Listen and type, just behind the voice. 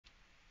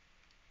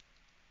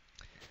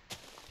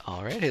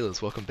Alright,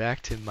 Halos, welcome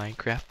back to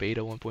Minecraft Beta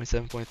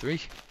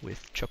 1.7.3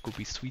 with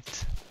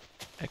ChocoBeSweet,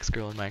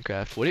 ex-girl in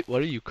Minecraft. What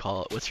do you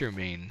call it? What's your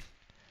main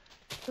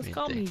Just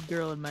call thing? me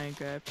girl in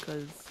Minecraft,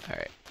 cause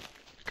Alright,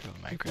 girl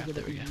in I Minecraft, figured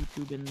there it we was go.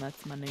 YouTube and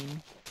that's my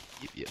name.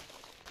 Yep.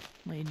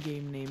 My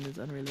in-game name is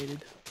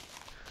unrelated.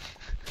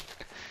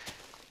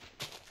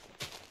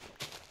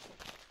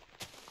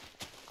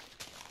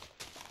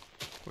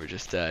 We're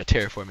just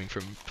terraforming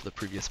from the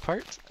previous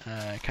part,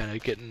 kind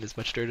of getting as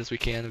much dirt as we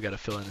can. We've got to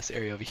fill in this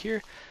area over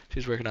here.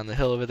 She's working on the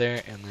hill over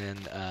there, and then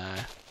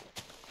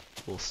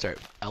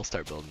I'll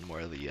start building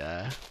more of the,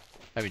 I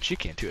mean she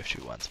can too if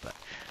she wants, but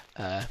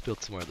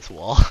build some more of this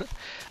wall.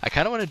 I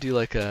kind of want to do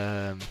like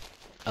a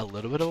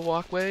little bit of a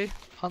walkway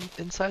on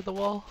inside the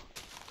wall.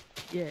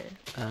 Yeah.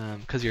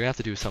 Because you're gonna have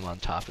to do some on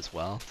top as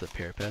well, the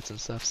parapets and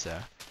stuff, so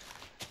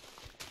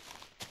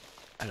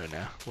I don't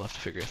know. We'll have to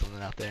figure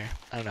something out there.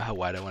 I don't know how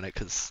wide I want it,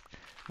 because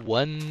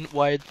one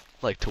wide,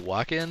 like, to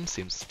walk in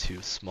seems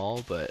too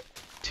small, but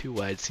two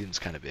wide seems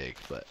kind of big,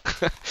 but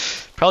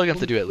probably gonna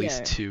have to do at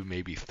least two,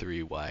 maybe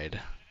three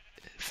wide.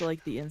 So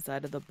like the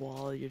inside of the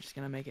wall, you're just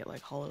gonna make it like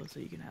hollow so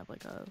you can have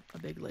like a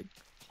big like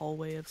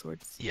hallway of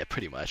sorts. Yeah,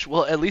 pretty much.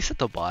 Well, at least at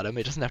the bottom.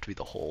 It doesn't have to be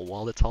the whole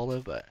wall that's hollow,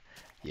 but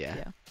yeah.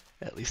 Yeah.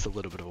 At least a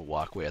little bit of a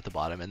walkway at the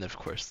bottom, and then of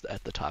course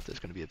at the top there's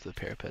going to be the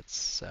parapets,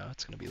 so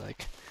it's going to be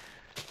like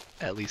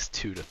at least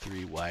 2 to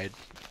 3 wide,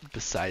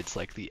 besides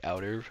like the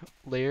outer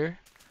layer,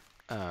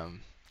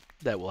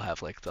 that will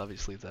have like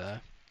obviously the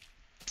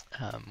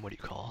what do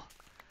you call,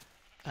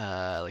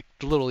 like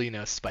the little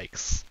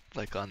spikes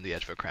like on the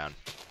edge of a crown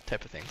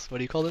type of things. What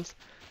do you call those?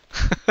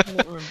 I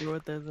don't remember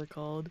what those are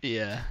called.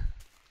 Yeah.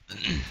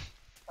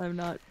 I'm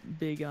not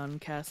big on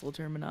castle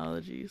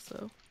terminology,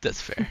 so.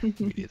 That's fair. Me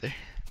neither.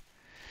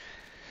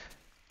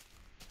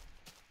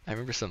 I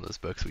remember some of those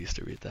books we used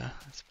to read though.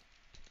 That's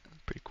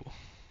pretty cool.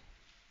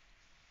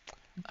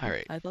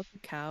 Alright. I thought the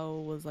cow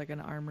was like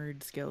an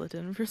armored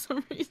skeleton for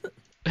some reason.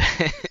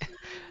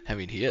 I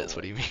mean, he is.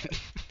 What do you mean?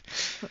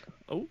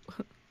 Oh.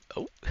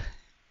 Oh.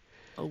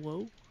 Oh,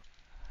 whoa.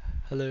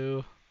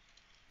 Hello.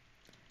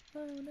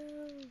 Oh,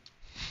 no.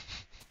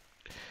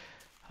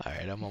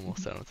 Alright, I'm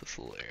almost done with this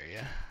little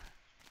area.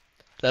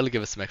 That'll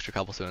give us some extra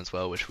cobblestone as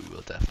well, which we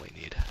will definitely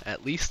need.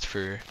 At least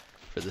for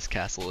this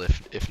castle,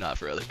 if not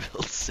for other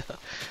builds. So.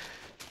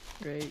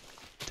 Great.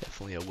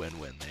 Definitely a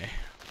win-win there.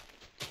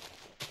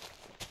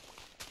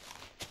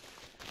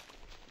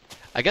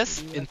 I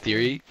guess, in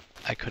theory,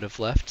 I could have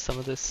left some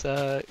of this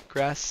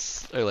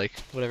grass, or like,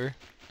 whatever,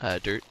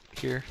 dirt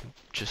here,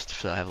 just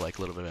so I have like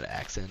a little bit of an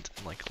accent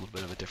and like a little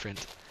bit of a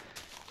different,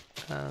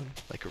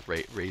 like a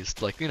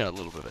raised, like, a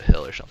little bit of a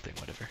hill or something,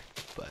 whatever.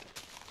 But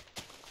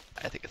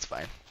I think it's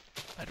fine.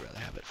 I'd rather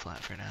have it flat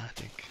for now, I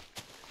think.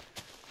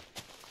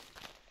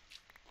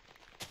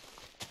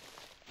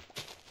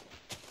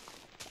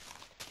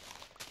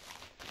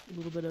 A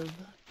little bit of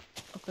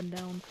up and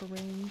down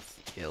terrains.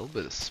 Yeah, a little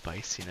bit of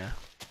spice,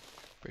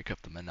 Break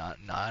up the not.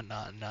 No. Alright,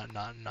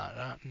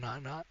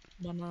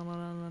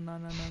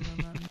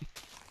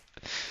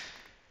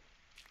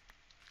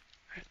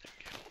 there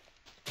we go.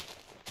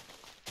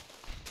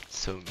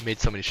 So, made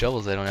so many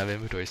shovels I don't have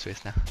inventory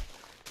space now.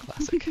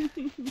 Classic.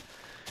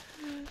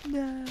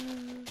 No.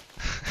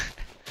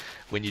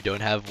 When you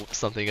don't have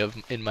something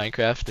in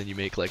Minecraft, then you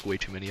make like way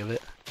too many of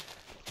it.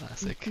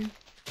 Classic.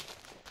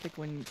 Like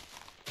when,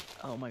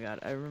 oh my god,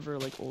 I remember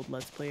like old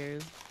Let's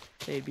Players,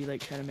 they'd be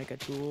like trying to make a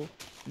tool,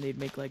 and they'd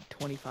make like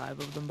 25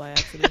 of them by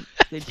accident.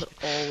 They'd put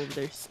all of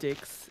their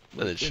sticks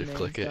And then shift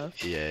click it.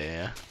 stuff.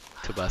 Yeah.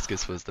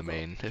 Tobascus was the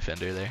main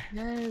offender there.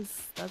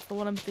 Yes, that's the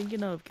one I'm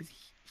thinking of, because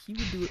he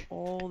would do it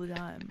all the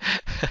time.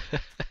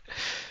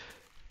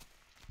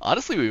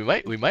 Honestly,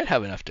 we might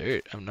have enough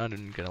dirt. I'm not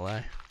even gonna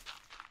lie.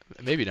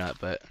 Maybe not,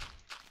 but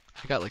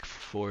I got like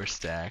 4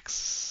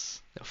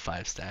 stacks. No,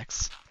 5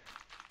 stacks.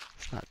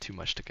 It's not too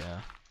much to go.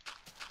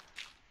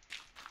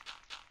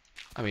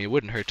 I mean, it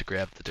wouldn't hurt to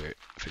grab the dirt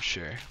for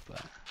sure,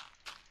 but.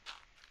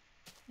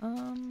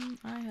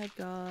 I have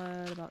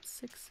got about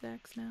 6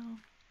 stacks now.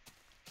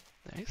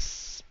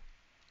 Nice.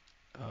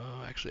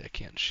 Oh, actually, I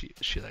can't shoot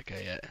that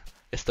guy yet.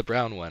 It's the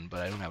brown one,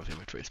 but I don't have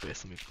inventory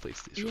space. Let me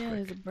place these real Yeah,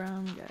 quick. there's a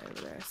brown guy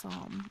over there. I saw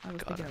him. I was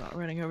Got thinking him. about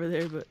running over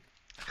there, but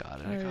I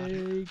got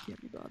it.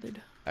 can't be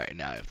bothered. Alright,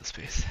 now I have the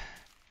space.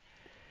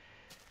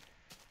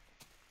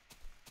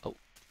 Oh,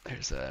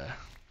 there's a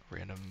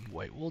random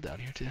white wool down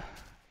here too.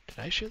 Did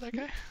I shoot that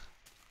guy?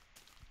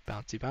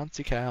 Bouncy,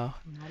 bouncy cow.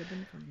 Might have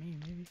been from me,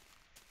 maybe.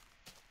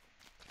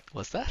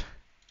 What's that?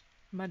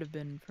 Might have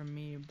been from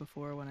me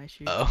before when I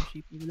shoot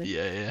sheep over there.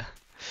 Yeah.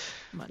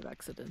 Might have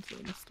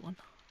accidentally missed one.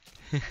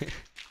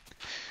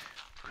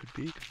 Could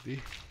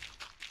be.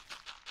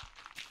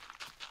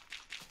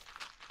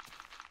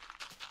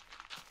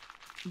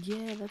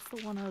 Yeah, that's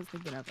the one I was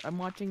thinking of. I'm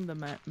watching the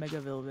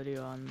Megaville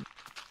video on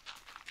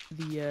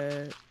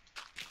the,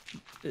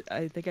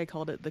 I think I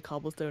called it the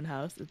cobblestone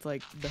house. It's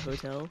like the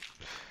hotel.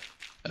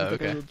 Oh, like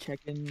okay. a little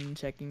check-in,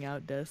 checking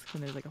out desk,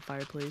 and there's like a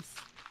fireplace.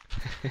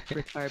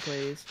 Brick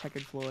fireplace,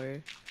 checkered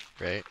floor.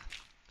 Right.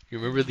 You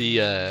remember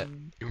the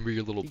Remember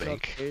your little You go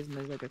bank? upstairs and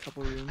there's like a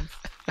couple rooms.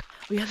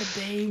 We have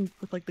the bank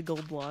with like the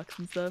gold blocks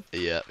and stuff.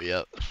 Yep,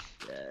 yep.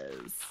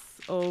 Yes.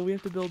 Oh, we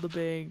have to build the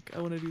bank.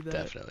 I want to do that.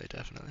 Definitely,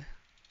 definitely.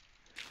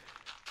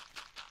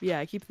 Yeah,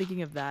 I keep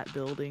thinking of that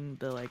building,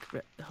 the like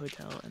the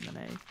hotel, and then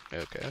I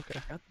Okay, okay.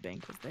 forgot the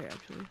bank was there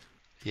actually.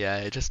 Yeah,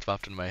 it just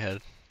popped in my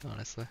head,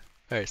 honestly.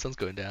 Alright, sun's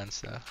going down,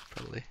 so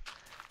probably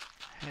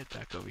head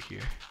back over here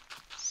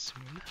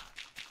soon.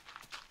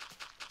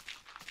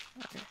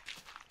 Okay.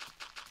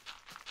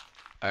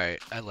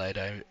 Alright, I lied.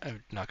 I'm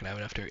not gonna have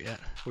enough dirt yet.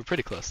 We're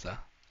pretty close, though.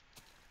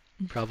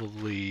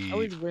 Probably...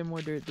 Always way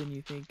more dirt than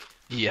you think.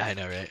 Yeah, I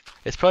know, right?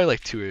 It's probably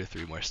like 2 or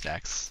 3 more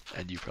stacks,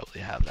 and you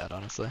probably have that,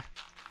 honestly.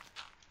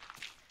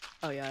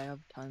 Oh yeah, I have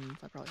tons.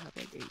 I probably have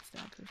like 8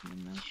 stacks or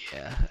something now.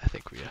 Yeah, I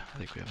think we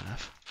have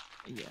enough.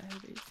 Yeah, I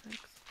have 8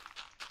 stacks.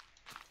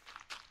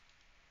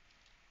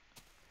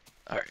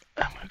 Alright,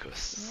 I'm gonna go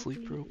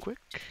sleep real quick.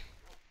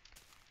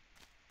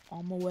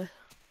 On my way.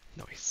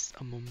 Nice,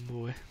 I'm on my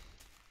way.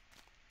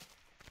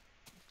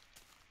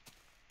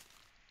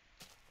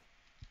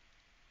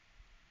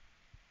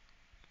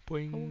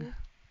 Boing.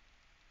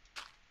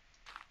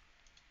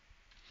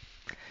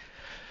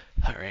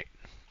 Alright.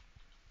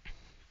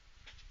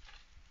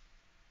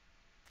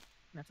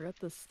 I forgot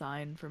the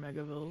sign for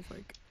Megaville is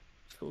like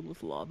filled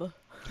with lava.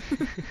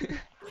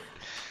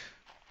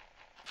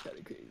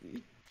 Kinda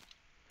crazy.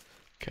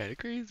 Kinda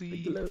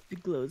crazy.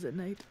 It glows at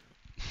night.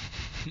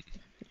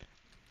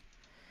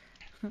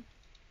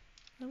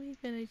 Let me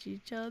finish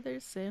each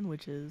other's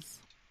sandwiches.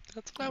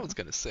 That's what I was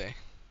gonna say.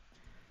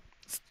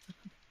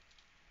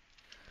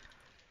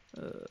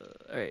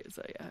 Alright,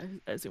 so yeah,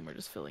 I assume we're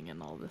just filling in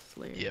all this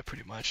layer. Yeah,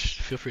 pretty much.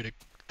 Feel free to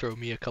throw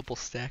me a couple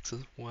stacks as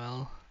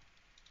well.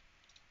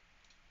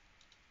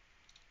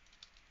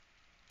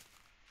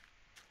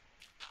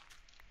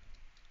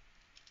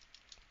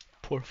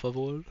 Por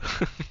favor.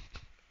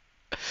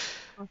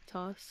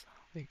 Toss.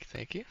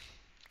 Thank you.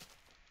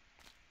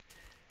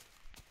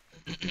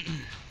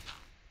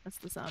 That's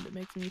the sound it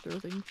makes when you throw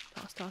things.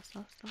 Toss, toss,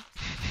 toss, toss.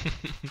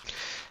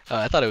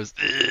 I thought it was.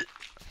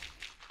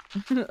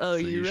 Oh,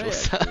 the you're usual right.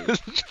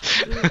 sound.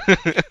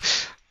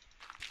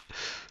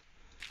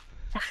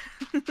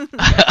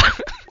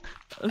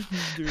 I'm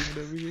just doing it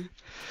over here.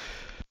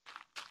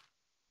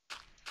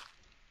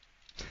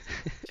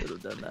 Should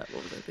have done that.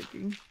 What was I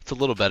thinking? It's a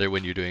little better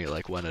when you're doing it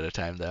like one at a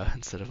time, though,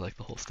 instead of like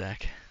the whole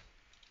stack.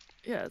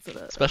 Yeah, so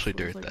that. Especially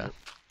that's dirt, what I was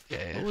though.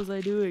 like, Yeah, what was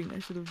I doing? I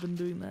should have been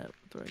doing that,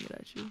 throwing it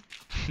at you.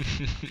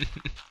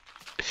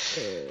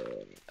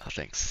 Oh,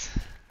 thanks.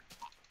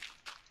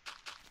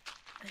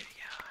 There we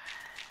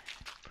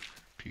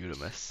go.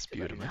 Beautimus,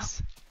 Feel better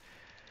beautimus.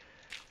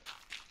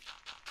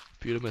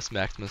 Beautimus,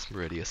 Maximus,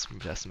 Meridius,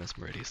 Decimus,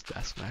 Meridius,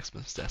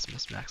 Maximus,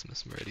 Decimus,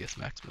 Maximus, Meridius,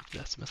 Maximus,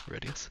 Decimus,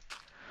 Meridius.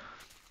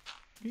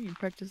 Are you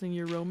practicing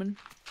your Roman?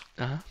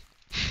 Uh-huh.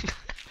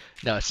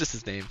 No, it's just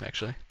his name,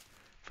 actually.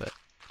 But...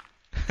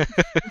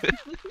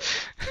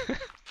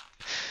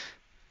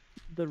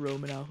 The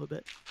Roman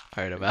alphabet.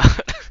 Alright, I'm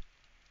out.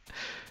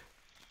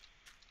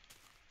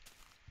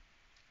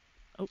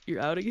 Oh,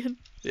 you're out again?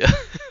 Yeah.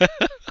 Yeah.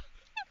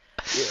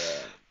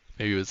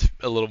 Maybe it was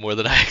a little more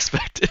than I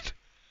expected.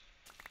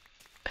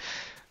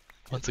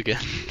 Once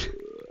again.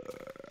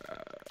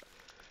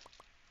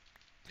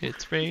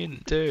 It's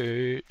raining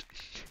dirt.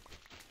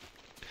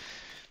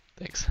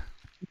 Thanks.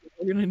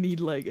 We're gonna need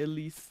like at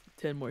least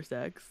 10 more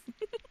stacks.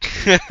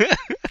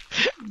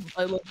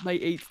 I love my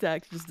 8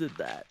 stacks just did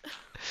that.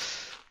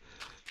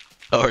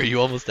 Oh, are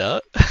you almost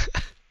out?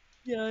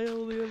 Yeah, I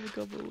only have a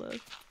couple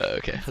left. Oh,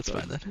 okay, that's So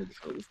fine then. I'm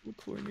just gonna this little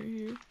corner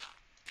here.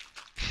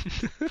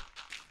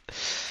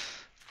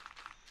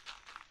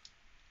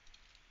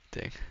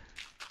 Dang.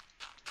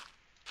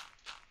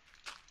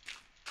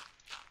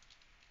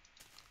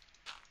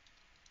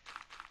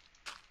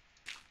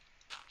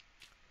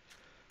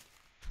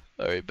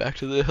 Alright, back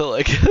to the hill,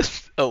 I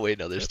guess. Oh, wait,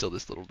 no, there's still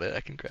this little bit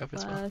I can grab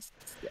as well. Last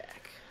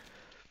stack.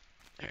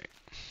 Alright.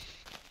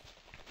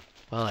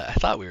 Well, I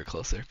thought we were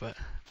closer, but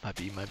might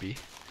be. We'll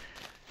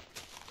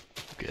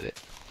get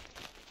it.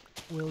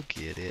 We'll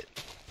get it.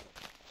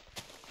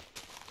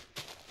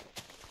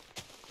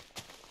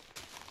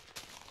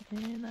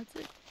 And that's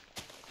it.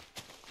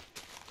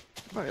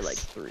 Probably like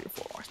 3 or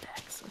 4 more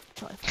stacks. Or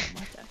probably 5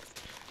 more stacks.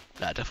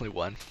 Nah, definitely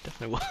one.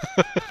 Definitely one.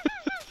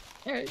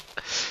 Alright.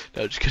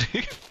 No, just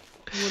kidding.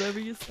 Whatever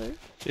you say.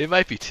 It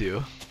might be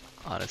 2,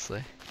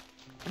 honestly.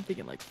 I'm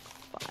thinking like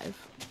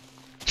 5.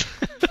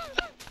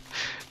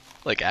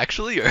 Like,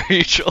 actually, or are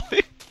you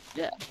trolling?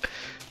 Yeah.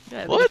 Yeah, I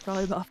think What? it's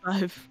probably about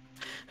 5.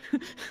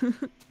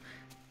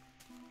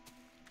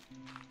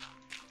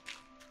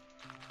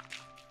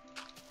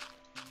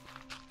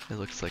 It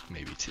looks like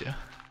maybe 2.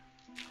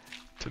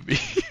 To me.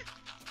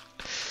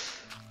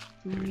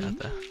 Maybe not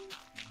though.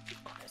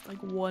 Oh, there's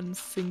like 1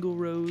 single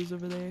rose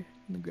over there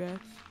in the grass.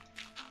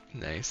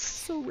 Nice.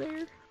 So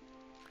rare.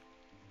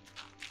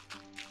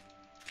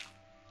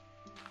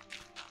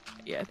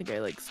 Yeah, I think I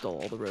like stole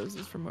all the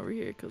roses from over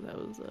here because I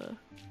was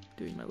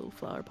doing my little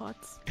flower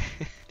pots.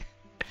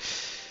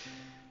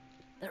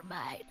 They're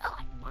mine. Oh,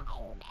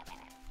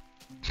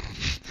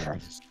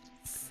 Yes.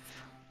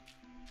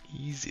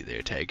 Easy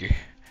there, Tiger.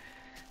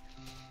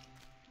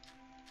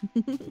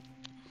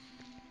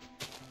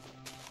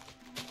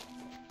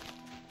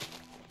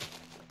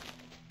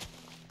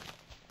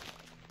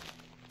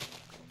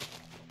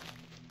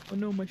 Oh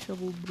no, my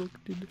shovel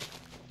broke, dude.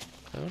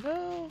 Oh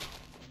no.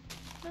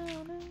 No,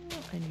 no,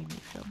 I need new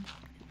shovel.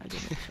 I get a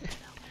shovel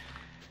now.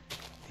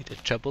 Need a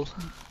trouble?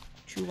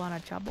 You want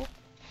a shovel?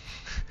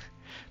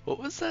 What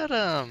was that,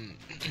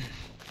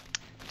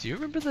 do you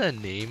remember the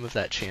name of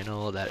that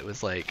channel that it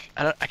was like,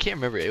 I can't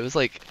remember, it was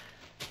like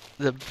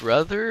the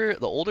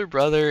older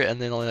brother,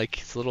 and then like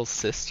his little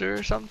sister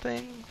or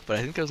something, but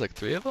I think there was like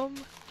 3 of them?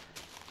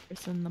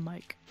 Chris and the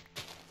mic.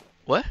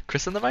 What?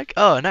 Chris and the mic?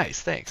 Oh,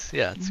 nice, thanks.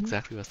 Yeah, that's Mhm.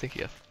 exactly what I was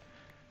thinking of.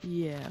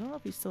 Yeah, I don't know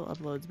if he still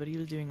uploads, but he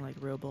was doing like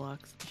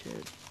Roblox and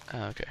shit.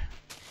 Oh, okay.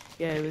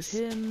 Yeah, it was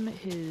Nice. him,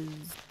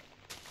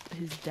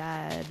 his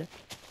dad,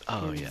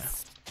 Oh, his yeah.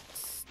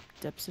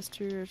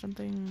 stepsister or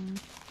something.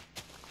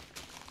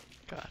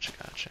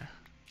 Gotcha.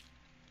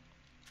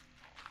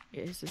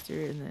 Yeah, his sister,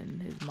 and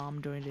then his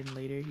mom joined in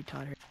later. He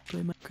taught her to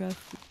play Minecraft.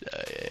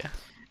 Yeah.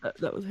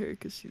 That was her,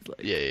 because she's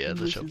like, Yeah, the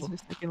English is shovel. her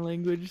second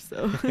language,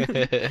 so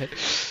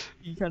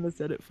he kind of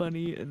said it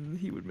funny, and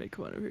he would make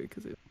fun of her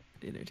because it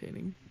was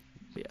entertaining.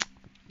 But yeah,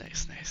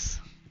 Nice.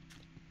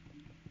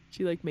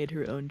 she like made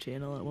her own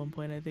channel at one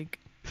point, I think.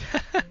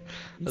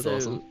 And That's so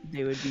awesome.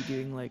 they would be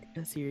doing like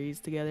a series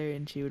together,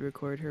 and she would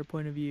record her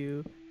point of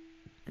view,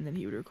 and then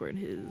he would record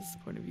his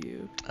point of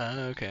view.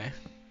 Okay.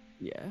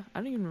 Yeah, I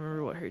don't even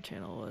remember what her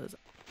channel was.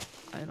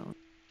 I don't.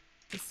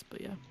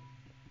 But yeah.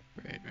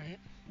 Right.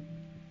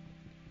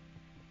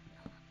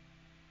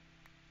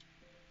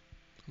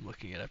 I'm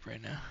looking it up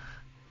right now.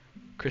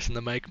 Chris and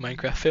the Mike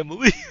Minecraft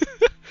family.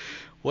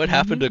 What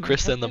happened to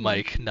Chris and the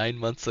Mike 9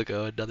 months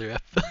ago? Another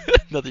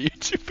another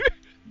YouTuber.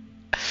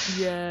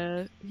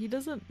 Yeah, he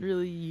doesn't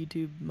really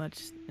YouTube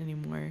much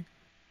anymore.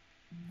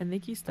 I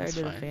think he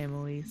started a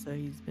family, so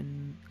he's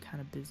been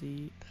kind of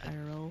busy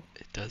IRL.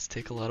 It does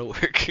take a lot of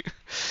work.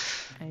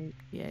 I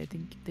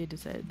think they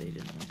decided they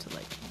didn't want to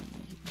like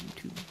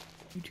be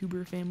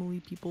YouTuber family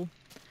people.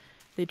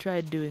 They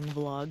tried doing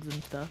vlogs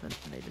and stuff, and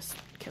they just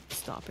kept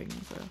stopping.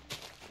 So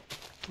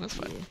That's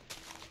fine. Yeah.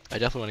 I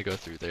definitely want to go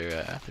through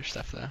their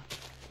stuff though.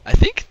 I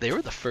think they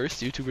were the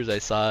first YouTubers I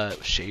saw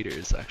with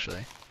shaders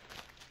actually.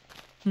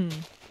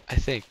 I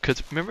think,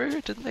 cause remember,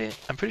 didn't they?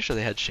 I'm pretty sure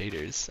they had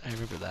shaders. I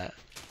remember that.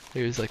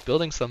 It was like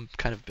building some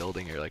kind of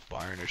building or like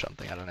barn or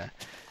something. I don't know.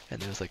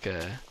 And there was like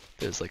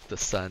the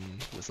sun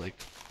was like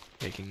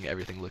making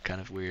everything look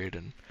kind of weird,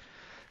 and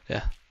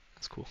yeah,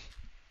 that's cool.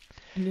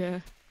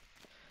 Yeah,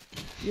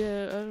 I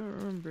don't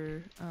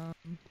remember.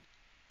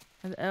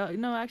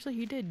 No, actually,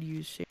 he did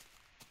use shade.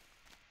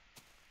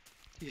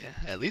 Yeah,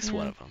 at least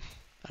one of them.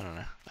 I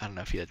don't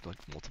know if he had like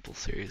multiple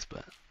series,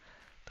 but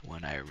the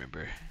one I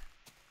remember,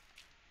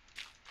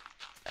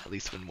 at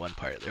least in one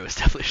part, there was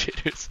definitely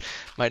shaders.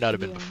 Might not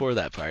have been before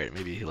that part.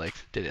 Maybe he like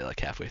did it like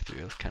halfway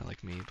through, kind of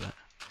like me. But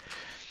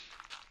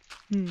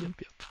yep.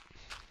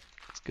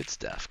 It's good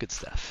stuff.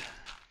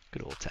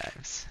 Good old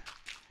times.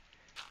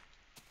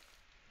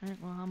 Alright,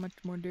 well, how much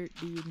more dirt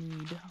do you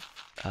need?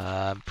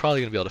 I'm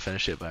probably gonna be able to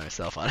finish it by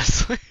myself,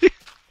 honestly. We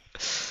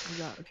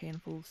got a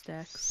handful of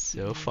stacks.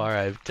 So far,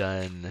 I've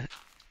done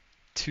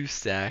 2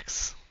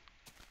 stacks.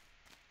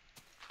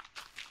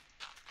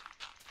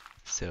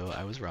 So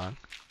I was wrong.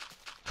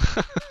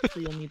 So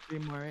you'll need 3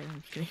 more, right?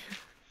 I'm just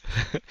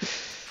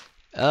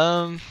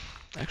kidding.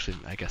 Actually,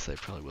 I guess I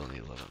probably will need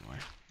a little bit more.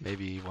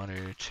 Maybe 1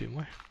 or 2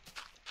 more.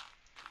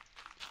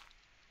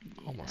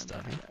 Yeah, Almost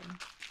done, huh?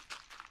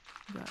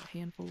 Got a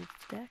handful of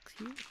stacks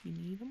here if you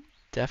need them.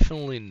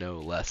 Definitely no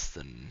less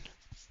than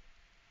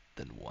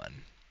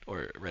 1,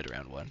 or right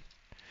around 1.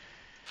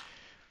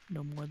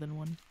 No more than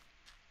 1.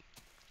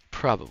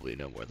 Probably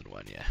no more than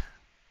 1, yeah.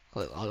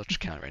 I'll just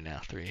count right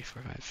now. 3,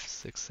 4, 5,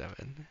 6, 7,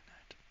 8, 9.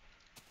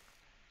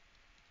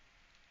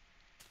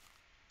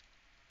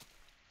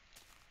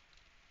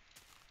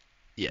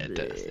 Yeah, it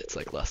does. It's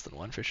like less than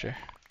 1 for sure.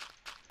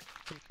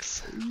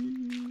 Thanks.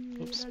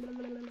 Oops.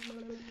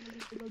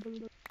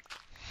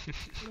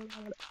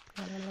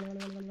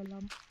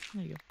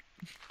 There you go.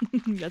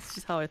 That's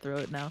just how I throw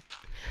it now.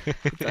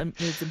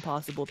 It's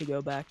impossible to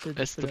go back to.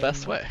 It's the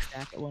best way.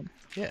 Stack at once.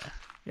 Yeah.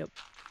 Yep.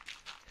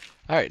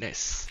 Alright,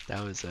 nice.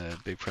 That was a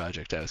big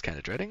project I was kind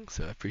of dreading,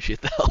 so I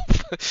appreciate the help.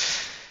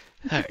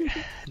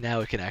 Alright, now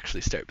we can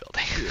actually start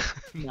building.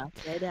 Knock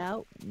that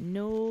out.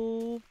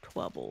 No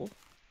trouble.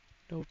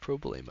 No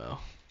problemo.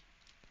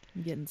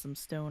 I'm getting some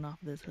stone off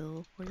this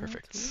hill.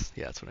 Perfect.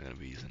 Yeah, that's what I'm going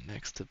to be using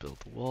next to build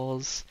the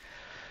walls.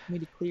 I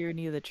need to clear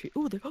any of the tree.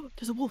 Oh,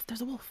 there's a wolf.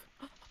 There's a wolf.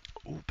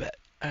 Ooh, bet.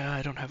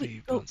 I don't have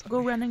any bones on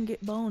Go me. run and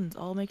get bones.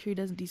 I'll make sure he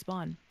doesn't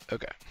despawn.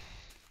 Okay.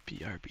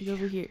 BRB. He's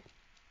over here.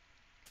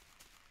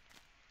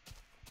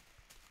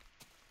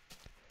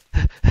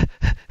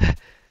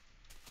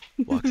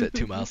 Walks at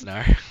 2 miles an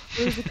hour.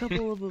 There's a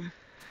couple of them.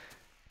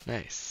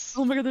 Nice.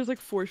 Oh my god, there's like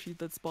 4 sheep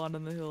that spawned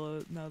on the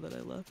hill now that I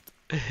left.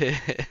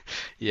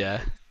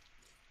 Yeah.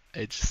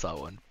 I just saw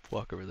one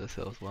walk over this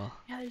hill as well.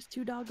 Yeah, there's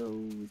 2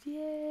 doggos.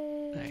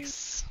 Yay!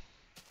 Nice.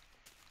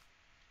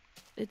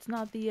 It's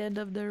not the end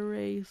of the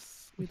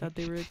race. We thought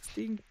they were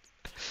extinct.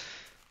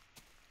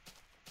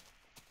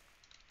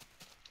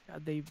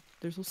 God,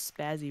 they're so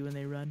spazzy when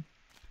they run.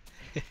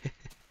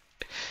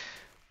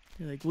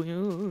 They're like,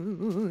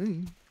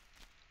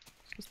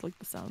 just like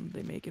the sound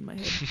they make in my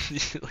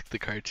head. Like the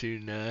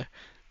cartoon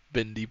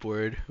bendy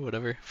board,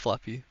 whatever,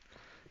 floppy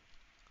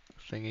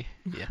thingy.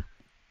 Yeah.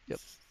 Yep.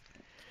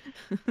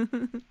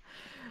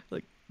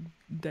 Like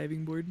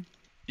diving board.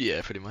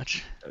 Yeah, pretty much.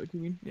 Is that what you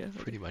mean? Yeah.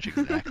 Pretty much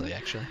exactly,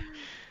 actually.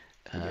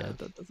 Yeah, I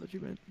thought that's what you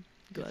meant.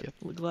 Glad, Yep.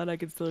 glad I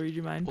could still read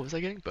your mind. What was I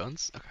getting?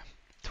 Bones? Okay.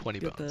 20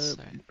 Got bones.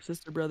 the All right.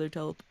 sister-brother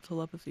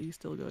telepathy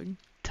still going.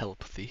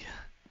 Telepathy.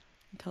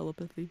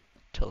 Telepathy.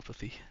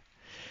 Telepathy.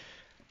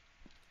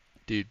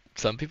 Dude,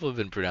 some people have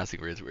been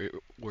pronouncing words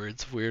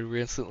weird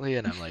recently,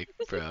 and I'm like,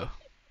 bro.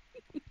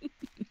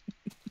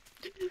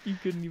 You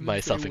couldn't even say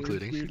Myself words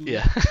including. weirdly.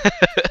 Yeah.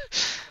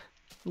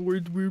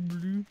 Words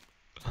weirdly.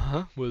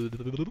 Uh-huh.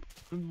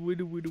 A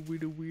weird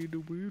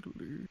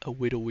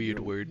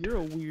word. You're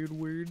a weird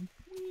word.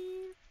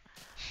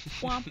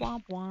 Womp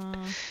womp womp.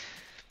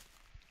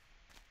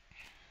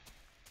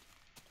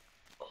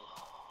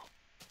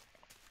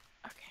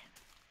 Okay.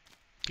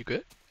 You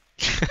good?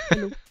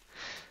 Hello.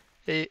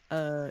 Hey.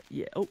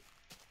 Yeah. Oh,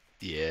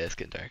 Yeah, it's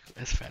getting dark.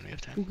 It's fine. We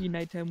have time. spooky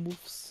nighttime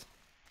wolves.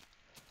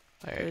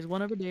 All right. There's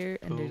one over there,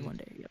 and there's Boom. one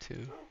there. Yep. 2,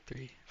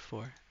 3,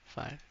 4,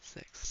 5,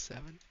 6,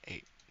 7,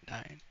 8,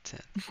 9, 10,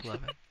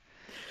 11.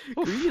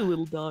 Greedy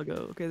little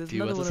doggo. Okay, there's Do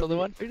you another want this one. other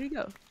Over one? here. Where'd he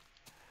go?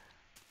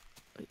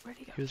 Wait, where'd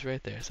he go? He was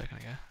right there a second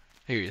ago.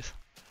 Here he is.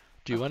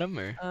 Do you want him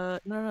or?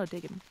 No,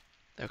 take him.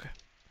 Okay.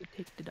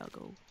 Take the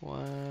doggo. What?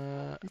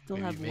 I still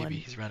Maybe, have one. maybe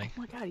he's running.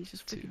 Oh my god, he's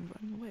just Two. freaking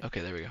running away.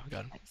 Okay, there we go.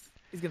 Got him. Nice.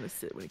 He's gonna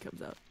sit when he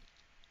comes out.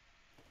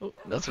 Oh,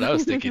 That's what I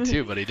was thinking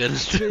too, but he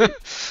didn't.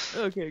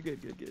 Okay,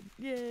 good.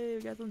 Yay,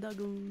 we got some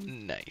doggos.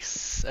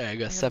 Nice. Alright, I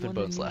got have 7 one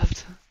bones and you have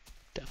left. two.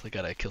 Definitely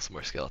gotta kill some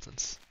more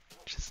skeletons.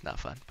 Which is not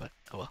fun, but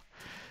oh well.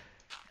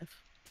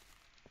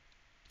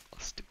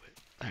 Let's do it.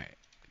 Alright.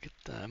 Get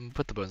them.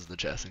 Put the bones in the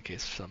chest in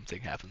case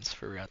something happens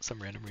for some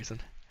random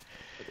reason.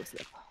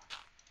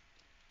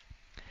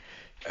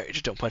 Alright,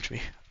 just don't punch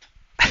me.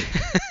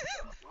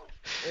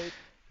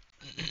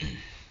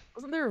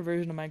 Wasn't there a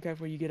version of Minecraft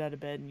where you get out of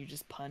bed and you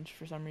just punch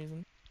for some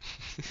reason?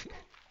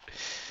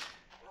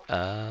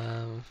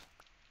 I'm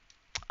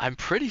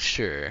pretty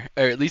sure,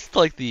 or at least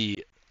like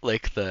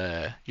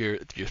your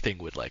thing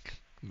would like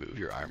move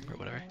your arm or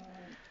whatever.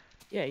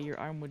 Yeah, your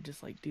arm would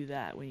just like do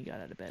that when you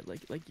got out of bed,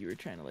 like you were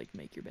trying to like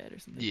make your bed or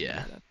something.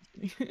 Yeah.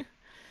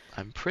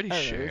 I'm pretty I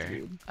don't know, sure. it's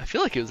weird. I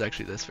feel like it was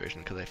actually this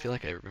version because I feel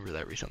like I remember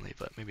that recently,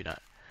 but maybe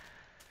not.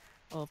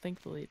 Well,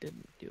 thankfully it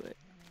didn't do it.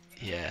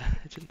 Yeah,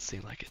 it didn't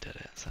seem like it did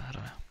it, so I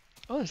don't know.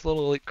 Oh, there's a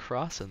little like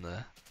cross of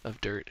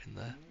dirt in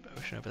the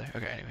ocean over there.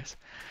 Okay, anyways.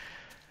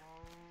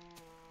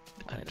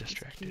 I'm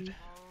distracted.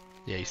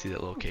 Yeah, you see that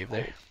little cave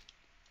there?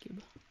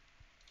 Gib.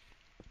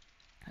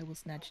 I will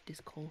snatch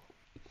this coal.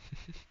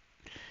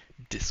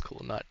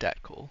 Discool, not dat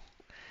cool.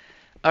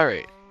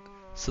 Alright,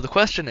 so the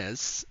question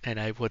is, and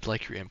I would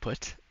like your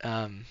input,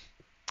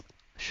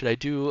 should I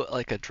do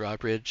like a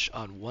drawbridge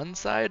on one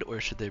side,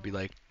 or should there be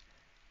like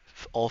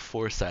all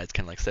 4 sides,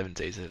 kind of like 7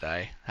 Days to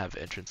Die, have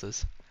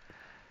entrances?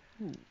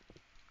 Ooh.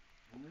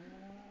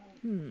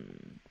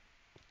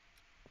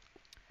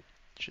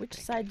 Which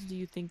Think. sides do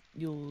you think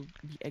you'll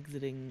be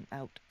exiting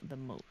out the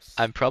most?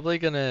 I'm probably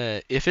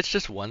gonna, if it's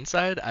just one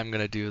side, I'm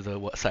gonna do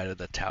the side of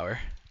the tower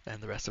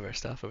and the rest of our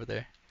stuff over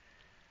there.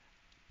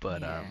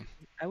 But yeah,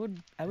 I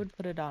would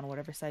put it on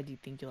whatever side you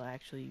think you'll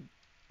actually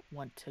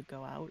want to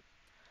go out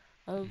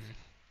of.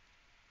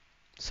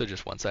 So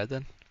just one side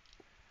then?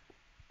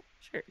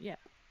 Sure, yeah.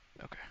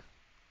 Okay.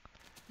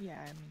 Yeah,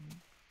 I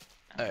mean,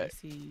 I Alright.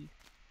 see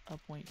a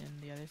point in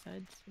the other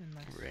sides,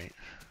 unless, Right.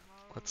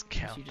 Let's unless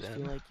count you just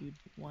them. feel like you'd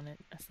want it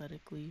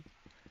aesthetically.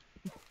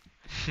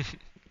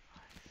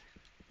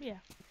 Yeah.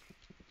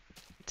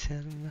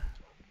 10.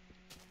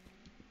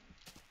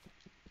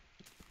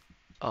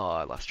 Oh,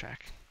 I lost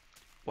track.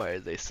 Why do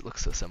they look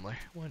so similar?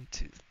 1,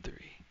 2, 3,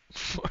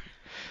 4,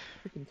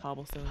 Freaking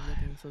cobblestones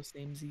looking so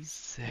samey.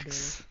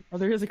 6. Oh,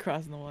 there is a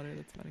cross in the water.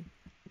 That's funny.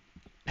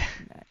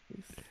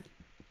 Nice.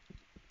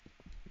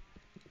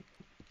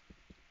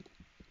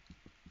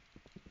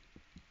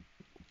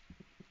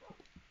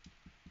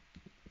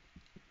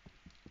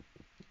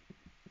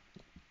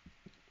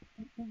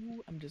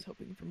 Ooh, I'm just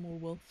hoping for more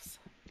wolves.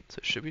 So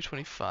it should be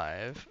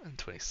 25 and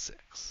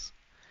 26.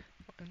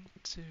 1,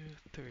 2,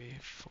 3,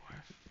 4.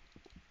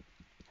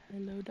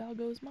 Hello,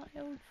 doggos, my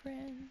old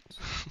friends.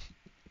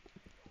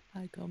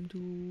 I come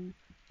to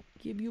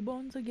give you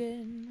bones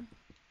again.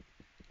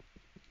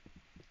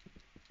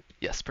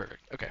 Yes,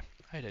 perfect. Okay,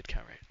 I did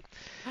count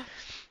right.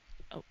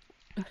 Oh,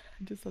 I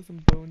just saw some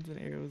bones and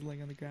arrows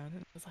laying on the ground,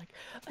 and I was like,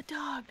 a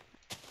dog.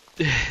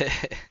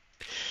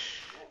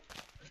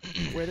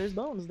 Where there's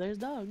bones, there's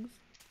dogs.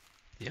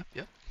 Yep. I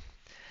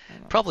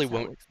don't know, Probably that's how it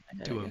won't works in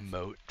my head, do I a guess.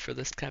 moat for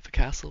this type of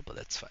castle, but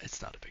that's fine.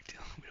 It's not a big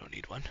deal. We don't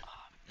need one.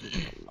 There's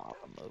a lava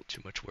moat.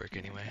 Too much work Yeah,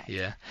 anyway. lava.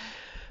 Yeah.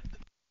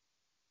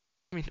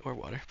 I mean, or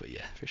water, but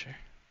yeah, for sure.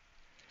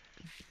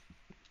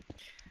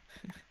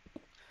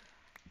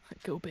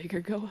 Go big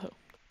or go home.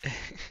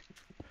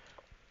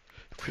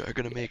 We are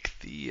gonna make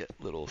the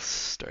little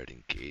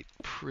starting gate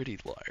pretty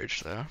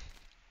large, though.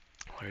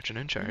 Large and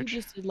in You could charge.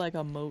 just do like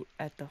a moat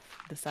at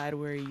the side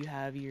where you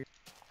have your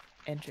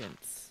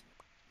entrance,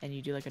 and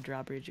you do like a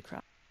drawbridge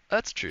across,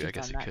 That's true. I just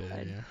guess on you that could.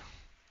 side. Yeah.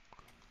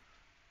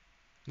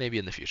 Maybe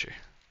in the future.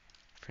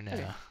 For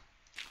Okay. now,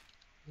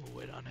 we'll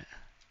wait on it.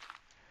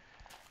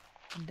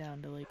 I'm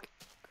down to like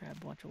grab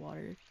a bunch of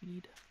water if you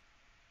need.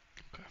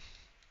 Okay.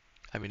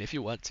 I mean, if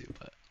you want to,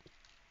 but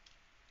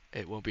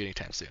it won't be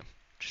anytime soon.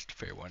 Just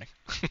fair warning.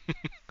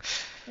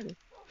 Okay.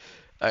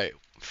 Alright,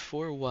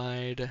 4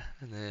 wide,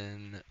 and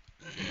then,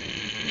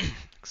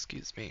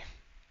 excuse me,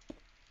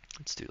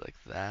 let's do like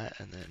that,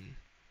 and then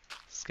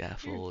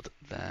scaffold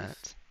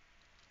that,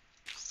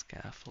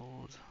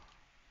 scaffold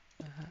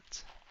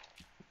that,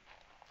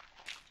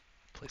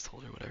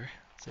 placeholder, whatever,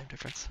 same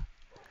difference.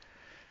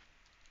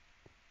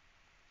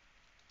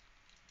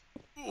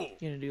 You're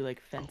gonna do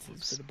like Oh,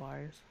 fences for whoops. the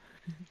bars.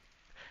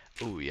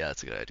 Oh, yeah,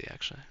 that's a good idea,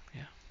 actually.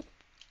 Yeah,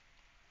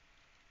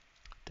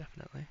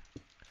 definitely.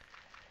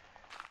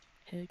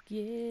 Heck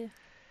yeah.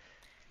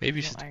 Maybe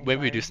There's no iron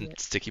maybe we do bars some yet.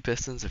 sticky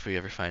pistons if we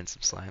ever find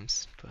some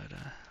slimes, but,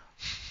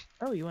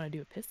 Oh, you want to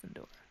do a piston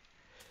door?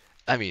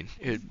 I mean,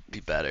 it Ooh, would be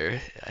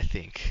better, I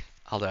think.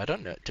 Although, I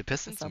don't know, do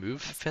what's pistons up move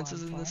with my slime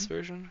fences in this farm?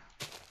 version?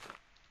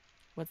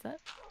 What's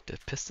that? Do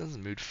pistons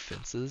move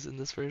fences in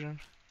this version?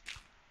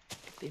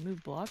 If they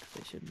move blocks,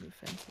 they should move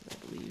fences, I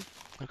believe.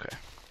 Okay.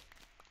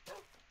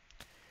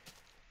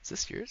 Is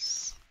this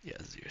yours? Yeah,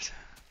 this is yours.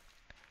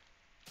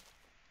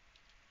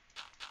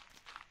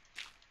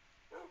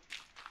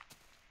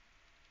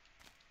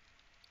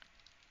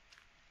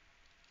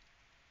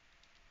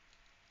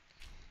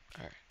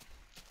 Alright.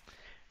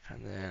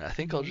 And then I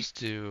think I'll No. just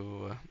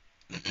do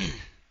I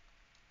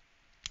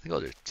think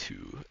I'll do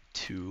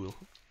two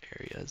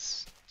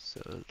areas.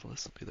 So this will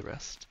be the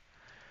rest.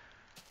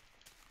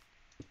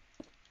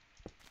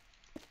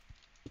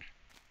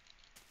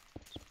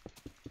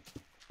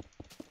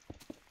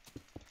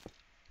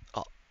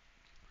 Oh,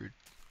 rude.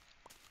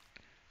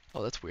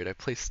 Oh, that's weird. I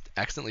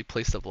accidentally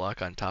placed a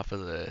block on top of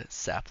the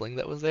sapling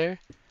that was there,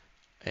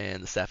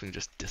 and the sapling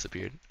just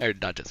disappeared. Or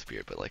not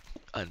disappeared, but like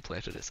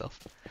unplanted itself.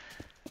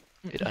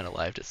 It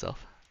unalived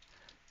itself.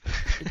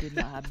 It did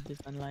not have the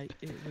sunlight.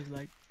 It was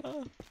like,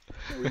 oh,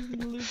 no reason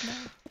to live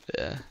now.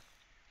 Yeah,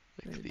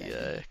 Let like it back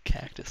in. the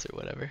cactus or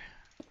whatever.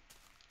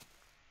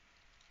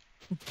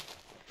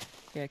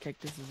 Yeah,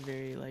 cactus is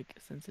very like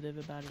sensitive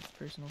about its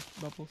personal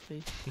bubble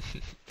space.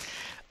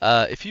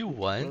 If you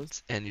It's close.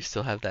 want, and you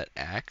still have that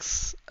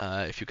axe,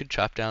 if you could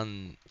chop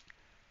down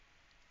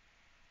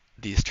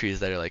these trees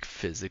that are like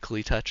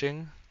physically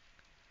touching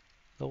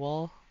the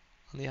wall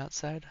on the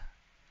outside,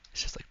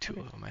 it's just like two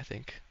Okay. of them, I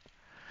think.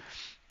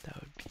 That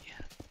would be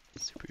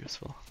super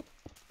useful.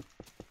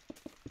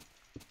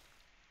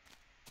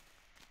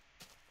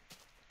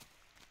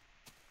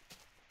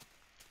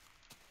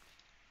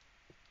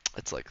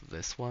 It's like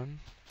this one.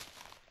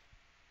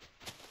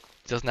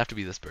 It doesn't have to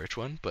be this birch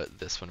one, but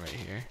this one right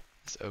here.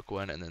 This oak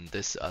one, and then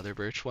this other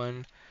birch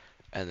one,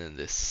 and then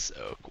this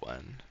oak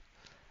one.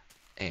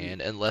 Yeah.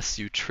 And unless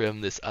you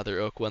trim this other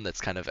oak one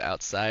that's kind of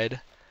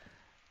outside,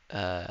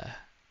 uh,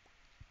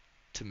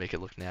 to make it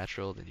look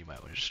natural, then you might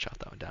want to just chop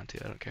that one down too.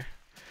 I don't care.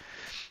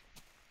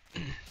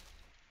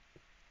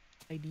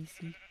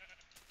 IDC.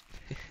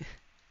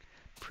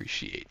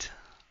 Appreciate.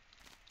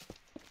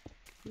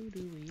 Who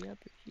do we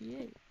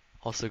appreciate?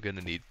 Also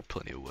gonna need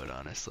plenty of wood,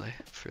 honestly,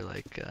 for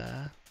like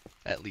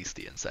at least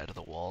the inside of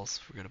the walls.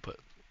 If we're gonna put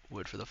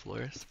wood for the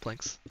floors,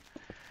 planks.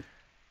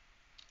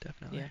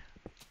 Definitely. Yeah.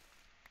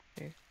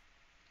 Fair.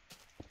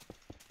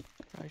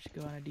 Probably should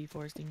go on a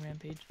deforesting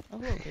rampage. Oh,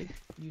 hello, pig.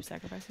 You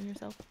sacrificing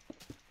yourself?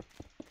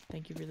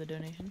 Thank you for the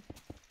donation.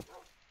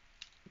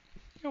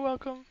 You're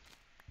welcome.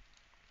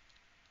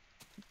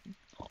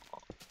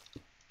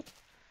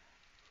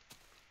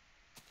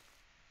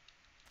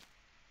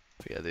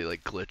 But yeah, they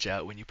like glitch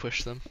out when you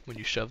push them, when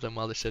you shove them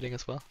while they're sitting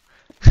as well.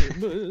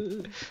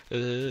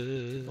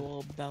 Go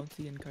all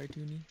bouncy and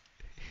cartoony.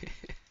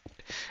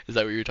 Is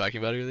that what you were talking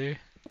about earlier?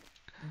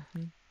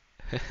 Mm-hmm.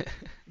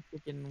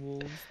 Freaking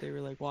wolves. They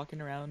were like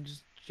walking around,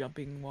 just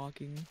jumping,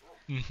 walking,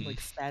 like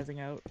spazzing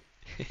out.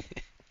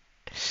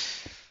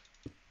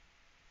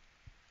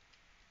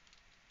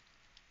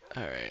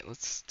 Alright,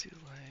 let's do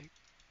like...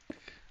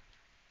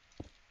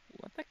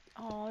 What the?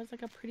 Oh, it's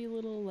like a pretty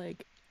little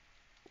like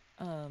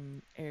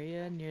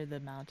area near the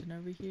mountain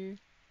over here.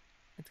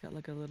 It's got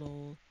like a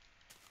little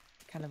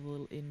kind of a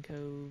little in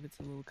cove. It's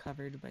a little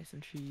covered by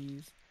some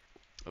trees.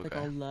 Like Okay.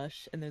 all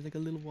lush, and there's like a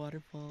little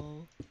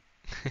waterfall.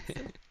 So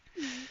cute.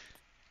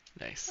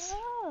 Nice.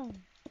 Oh.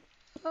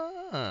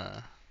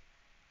 Ah.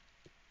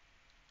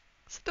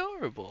 It's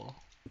adorable.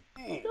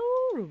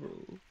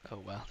 Adorable. Oh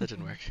wow, that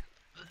didn't work.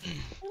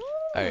 Oh.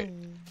 Alright,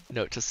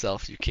 note to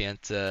self, you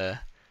can't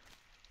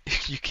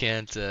you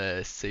can't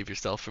save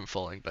yourself from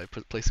falling by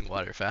placing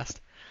water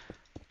fast.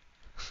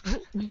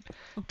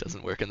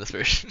 Doesn't work in this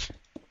version.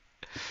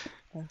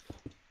 F.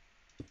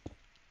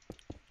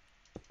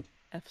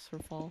 F's for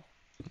fall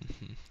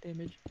Mhm.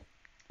 damage.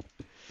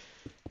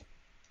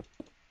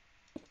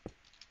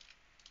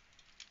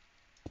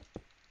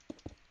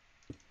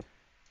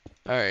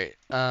 All right.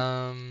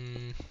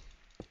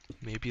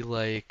 Maybe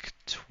like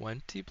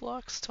 20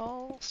 blocks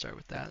tall. Start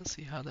with that and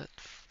see how that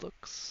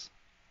looks.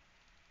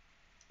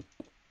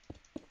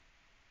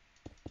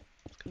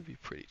 It's gonna be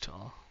pretty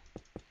tall.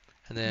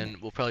 And Yeah.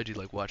 then we'll probably do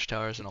like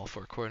watchtowers in all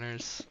four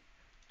corners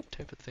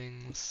type of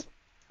things.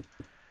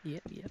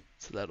 Yep, yep.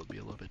 So that'll be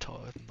a little bit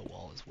taller than the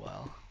wall as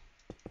well.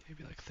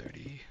 Maybe like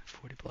 30,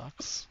 40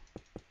 blocks.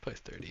 Probably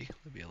 30.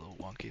 It'd be a little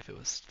wonky if it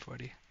was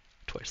 40.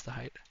 Twice the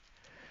height.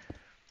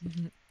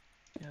 Yeah,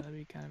 that'd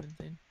be kind of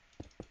insane.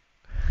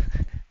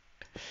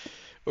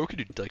 Or we could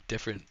do like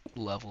different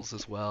levels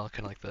as well,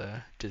 kind of like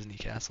the Disney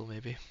castle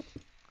maybe.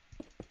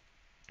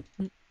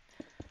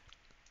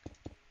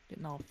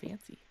 Getting all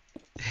fancy.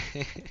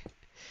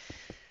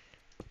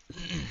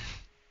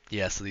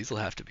 Yeah, so these will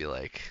have to be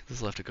like, this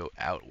will have to go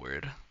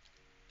outward.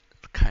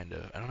 Kind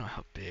of. I don't know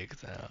how big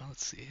though.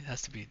 Let's see. It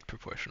has to be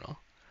proportional.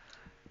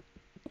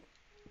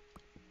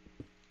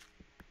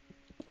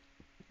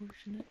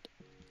 Proportionate.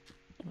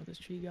 With this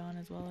tree gone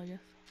as well, I guess.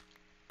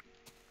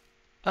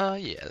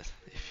 Yeah,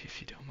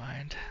 if you don't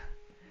mind.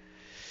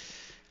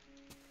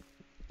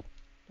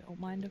 Don't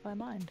mind if I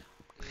mind.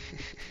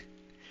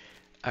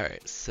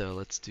 Alright, so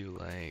let's do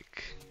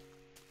like...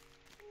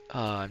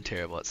 Oh, I'm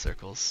terrible at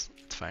circles.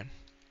 It's fine.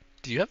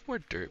 Do you have more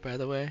dirt, by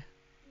the way?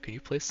 Can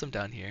you place some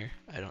down here?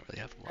 I don't really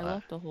have a I lot.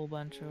 left a whole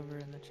bunch over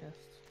in the chest.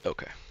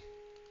 Okay.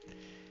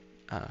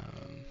 Let's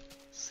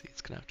see,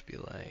 it's gonna have to be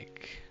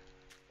like...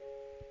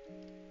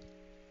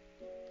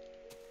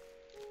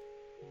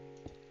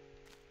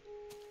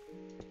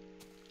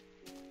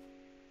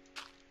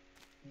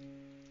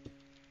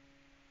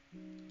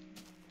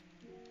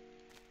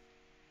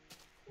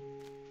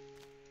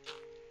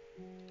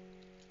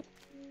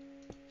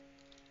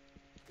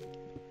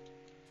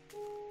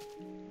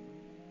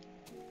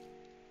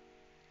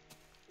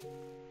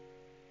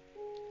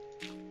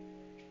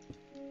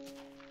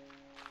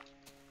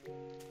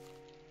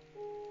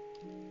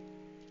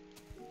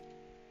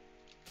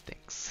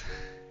 Thanks.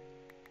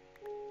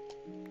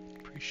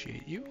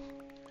 Appreciate you.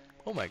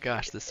 Oh my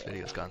gosh, this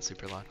video's gone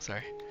super long,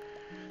 sorry.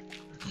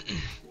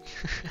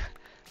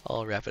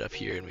 I'll wrap it up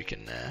here and we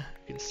can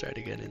start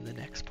again in the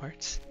next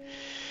parts.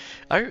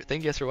 Alright,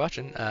 thank you guys for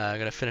watching. I'm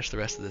gonna finish the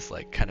rest of this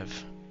like kind of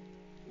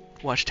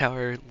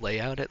watchtower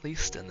layout at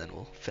least, and then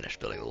we'll finish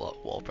building the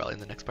wall probably in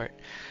the next part.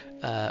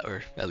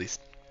 Or at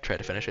least try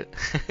to finish it.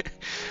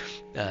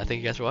 Thank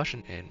you guys for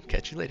watching and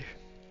catch you later.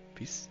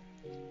 Peace.